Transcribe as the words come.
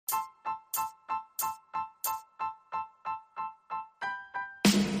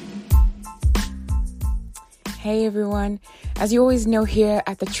Hey everyone. As you always know, here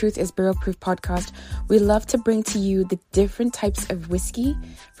at the Truth is Barrel Proof podcast, we love to bring to you the different types of whiskey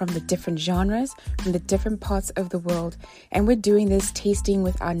from the different genres, from the different parts of the world. And we're doing this tasting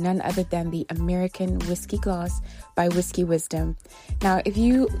with our none other than the American Whiskey Glass by Whiskey Wisdom. Now, if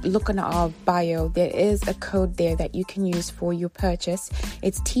you look on our bio, there is a code there that you can use for your purchase.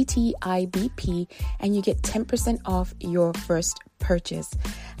 It's TTIBP, and you get 10% off your first purchase.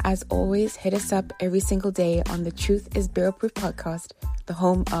 As always, hit us up every single day on the Truth is Barrel Proof podcast, the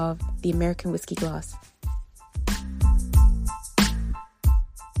home of the American Whiskey Glass.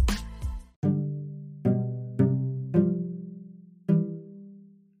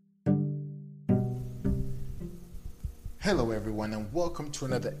 Hello everyone, and welcome to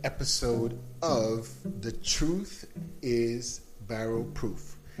another episode of The Truth is Barrel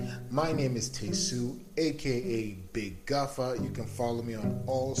Proof. My name is Tesu, aka Big Guffa. You can follow me on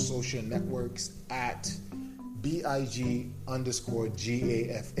all social networks at BIG_GAFA.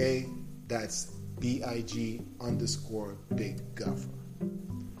 That's BIG_Big Guffa.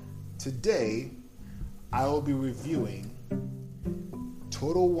 Today, I will be reviewing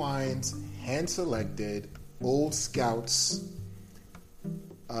Total Wine's hand-selected Old Scouts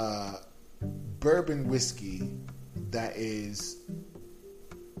bourbon whiskey that is,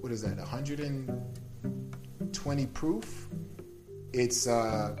 120 proof. It's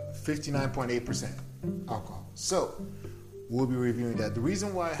 59.8% alcohol. So we'll be reviewing that. The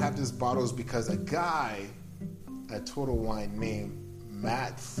reason why I have this bottle is because a guy at Total Wine named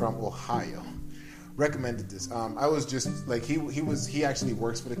Matt from Ohio recommended this. I was just like, he actually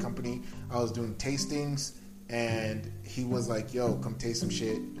works for the company. I was doing tastings and he was like, yo, come taste some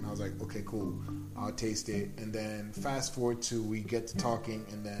shit. And I was like, okay, cool, I'll taste it. And then fast forward to we get to talking,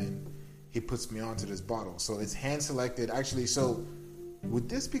 and then he puts me onto this bottle. So it's hand selected. Actually, so would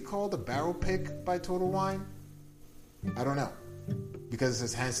this be called a barrel pick by Total Wine? I don't know, because it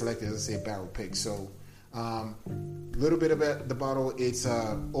says hand selected, it doesn't say barrel pick. So a little bit about the bottle. It's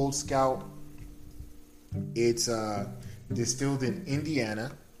Old Scout. It's distilled in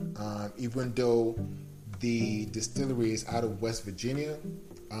Indiana, even though the distillery is out of West Virginia.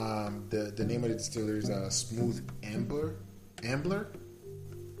 The name of the distillery is Smooth Ambler.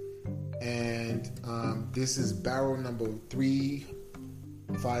 And this is barrel number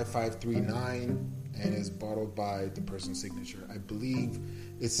 35539, and is bottled by the person's signature. I believe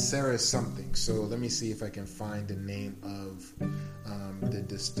it's Sarah something. So let me see if I can find the name of the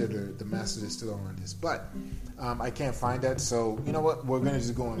distiller, the master distiller on this. But I can't find that. So you know what? We're going to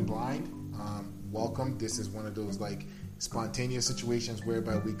just go in blind. Welcome. This is one of those like spontaneous situations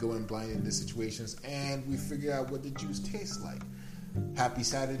whereby we go in blind in these situations and we figure out what the juice tastes like. Happy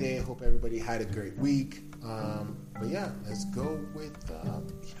Saturday. I hope everybody had a great week. But yeah, let's go with,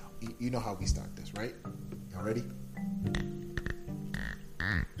 you know how we start this, right? Y'all ready?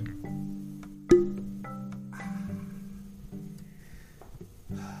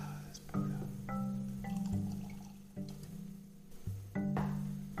 Let's pour it out.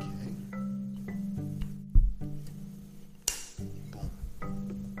 Okay. Boom.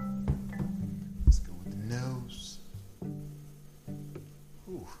 Let's go with the nose.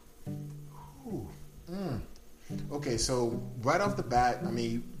 Ooh. Ooh. Okay, so right off the bat, I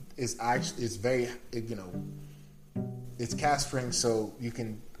mean, it's very, it's cast strength, so you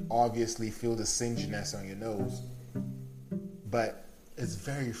can obviously feel the singiness on your nose. But it's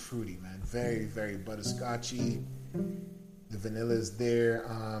very fruity, man. Very, very butterscotchy. The vanilla is there.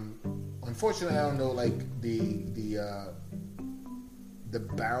 Unfortunately, I don't know, like the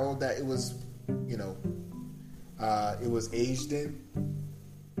barrel that it was, it was aged in.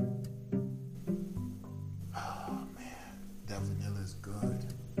 Oh man, that vanilla is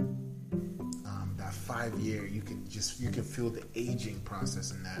good. That 5-year, you can feel the aging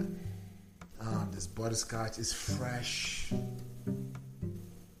process in that. This butterscotch is fresh.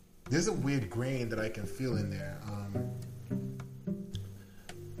 There's a weird grain that I can feel in there.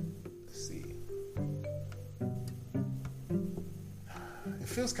 Let's see. It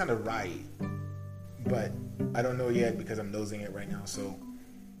feels kind of rye, but I don't know yet because I'm nosing it right now. So,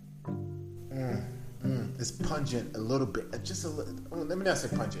 it's pungent a little bit. Just a little. Oh, let me not say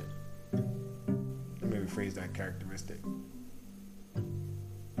pungent. Let me rephrase that characteristic.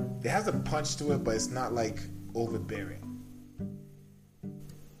 It has a punch to it, but it's not like overbearing.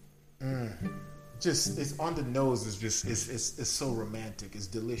 Just, it's on the nose. It's just, it's so romantic. It's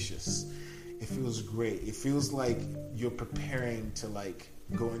delicious. It feels great. It feels like you're preparing to like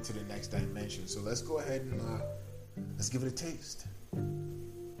go into the next dimension. So let's go ahead and let's give it a taste.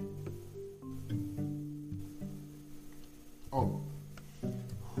 Oh.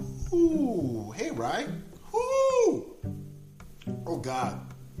 Ooh, hey, Rye. Ooh. Oh God.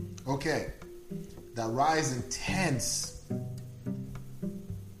 Okay. That rye is intense.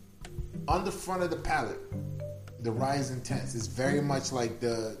 On the front of the palate, the rye is intense. It's very much like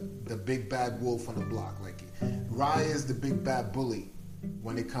the big bad wolf on the block. Like rye is the big bad bully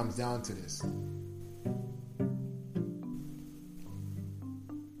when it comes down to this.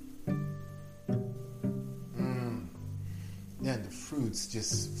 Then the fruits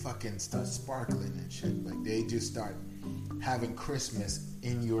just fucking start sparkling and shit. Like they just start having Christmas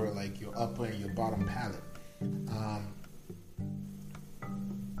in your upper and your bottom palate.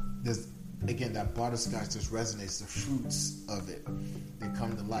 There's again that butterscotch just resonates. The fruits of it, they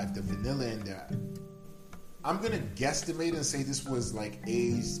come to life. The vanilla in there. I'm gonna guesstimate and say this was like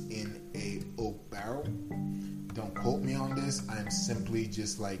aged in a oak barrel. Don't quote me on this. I'm simply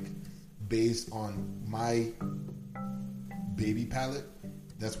just like based on my baby palate.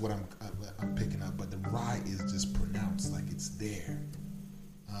 That's what I'm picking up. But the rye is just pronounced, like it's there.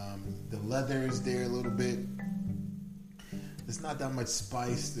 The leather is there a little bit. There's not that much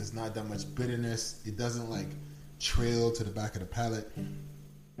spice. There's not that much bitterness. It doesn't like trail to the back of the palate.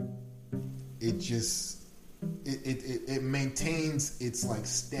 It just it maintains its like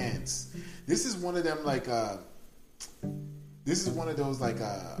stance. This is one of them like this is one of those like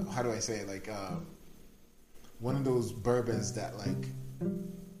how do I say it? Like one of those bourbons that like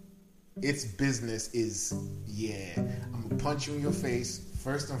its business is, yeah, I'm gonna punch you in your face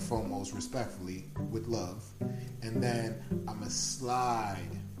first and foremost, respectfully, with love, and then I'm gonna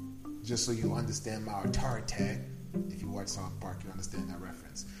slide just so you understand my authority. If you watch South Park, you understand that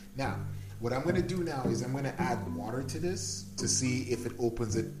reference. Now, what I'm gonna do now is I'm gonna add water to this to see if it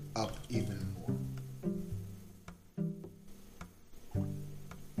opens it up even more.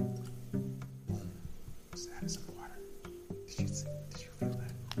 Just add some water. Did you feel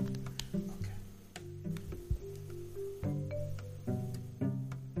that? Okay.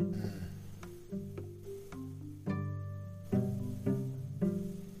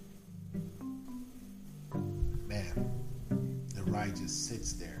 Man, the rye just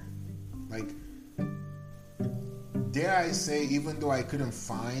sits there. Like, dare I say, even though I couldn't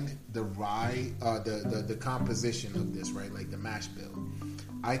find the rye, the composition of this, right, like the mash bill,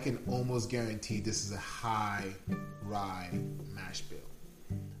 I can almost guarantee this is a high rye mash bill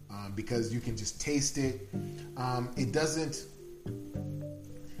because you can just taste it. It doesn't.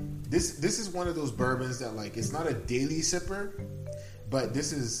 This is one of those bourbons that like it's not a daily sipper, but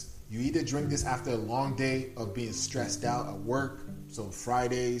this is you either drink this after a long day of being stressed out at work. So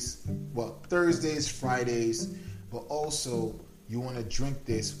Thursdays, Fridays, but also you want to drink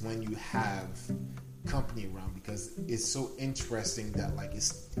this when you have company around because it's so interesting that like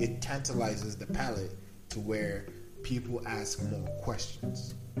it tantalizes the palate to where people ask more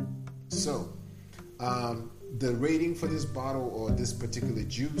questions. So the rating for this bottle or this particular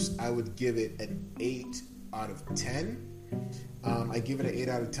juice, I would give it an 8 out of 10. I give it an 8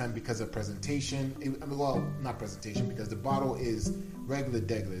 out of 10 because of presentation. Not presentation, because the bottle is regular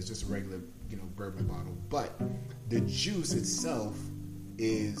degular. It's just a regular, bourbon bottle. But the juice itself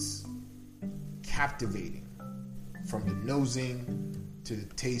is captivating. From the nosing to the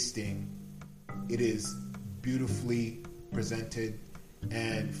tasting, it is beautifully presented.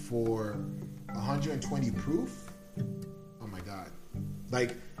 And for 120 proof, oh my God.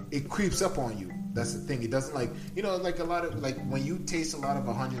 Like, it creeps up on you. That's the thing. It doesn't like a lot of like when you taste a lot of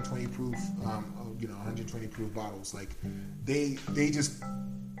 120 proof, 120 proof bottles, like they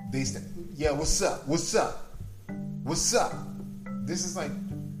say, yeah, what's up? This is like,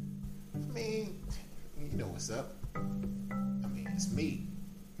 I mean, you know what's up. I mean, it's me.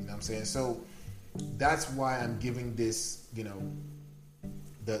 You know what I'm saying? So that's why I'm giving this,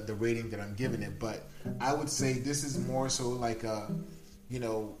 the rating that I'm giving it. But I would say this is more so like a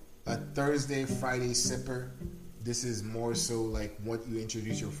Thursday, Friday sipper. This is more so like what you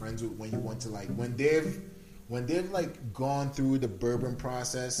introduce your friends with when you want to like when they've like gone through the bourbon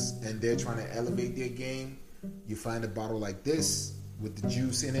process and they're trying to elevate their game. You find a bottle like this with the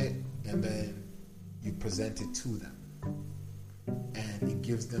juice in it, and then you present it to them, and it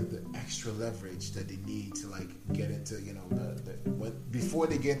gives them the extra leverage that they need to like get into before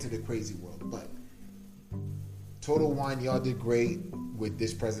they get into the crazy world. But Total Wine, y'all did great with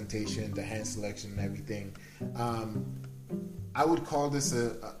this presentation, the hand selection and everything. I would call this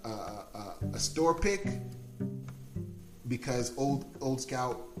a store pick because Old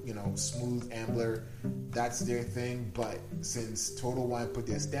Scout, Smooth Ambler, that's their thing. But since Total Wine put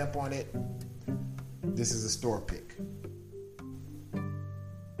their stamp on it, this is a store pick.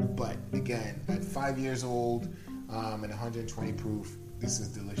 But again, at 5 years old and 120 proof, this is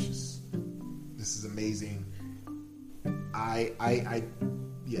delicious. This is amazing.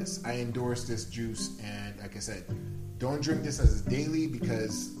 Yes, I endorse this juice, and like I said, don't drink this as a daily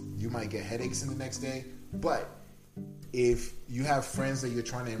because you might get headaches in the next day. But if you have friends that you're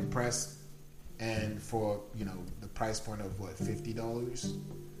trying to impress, and for the price point of what, $50,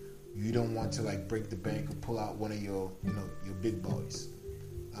 you don't want to like break the bank or pull out one of your your big boys.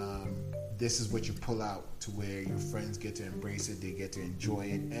 This is what you pull out to where your friends get to embrace it, they get to enjoy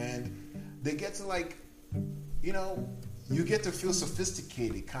it, and they get to like, you get to feel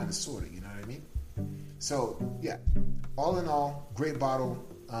sophisticated, kind of, sort of, you know what I mean? So, yeah, all in all, great bottle.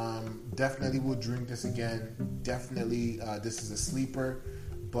 Definitely will drink this again. Definitely, this is a sleeper,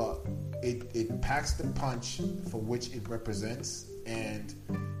 but it packs the punch for which it represents, and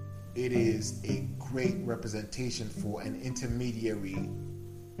it is a great representation for an intermediary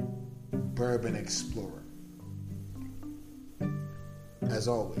bourbon explorer. As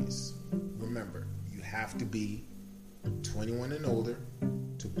always, remember, you have to be 21 and older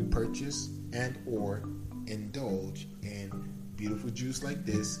to purchase and or indulge in beautiful juice like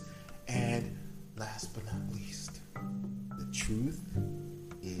this. And last but not least, the truth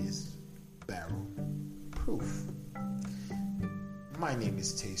is barrel proof. My name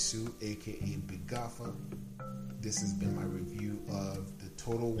is Tesu, aka Big Gaffa. This has been my review of the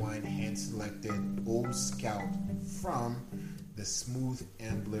Total Wine hand selected Old Scout from the Smooth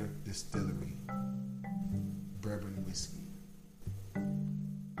Ambler Distillery bourbon whiskey.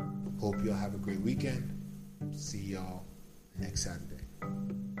 Hope y'all have a great weekend. See y'all next Saturday.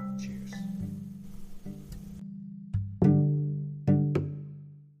 Cheers.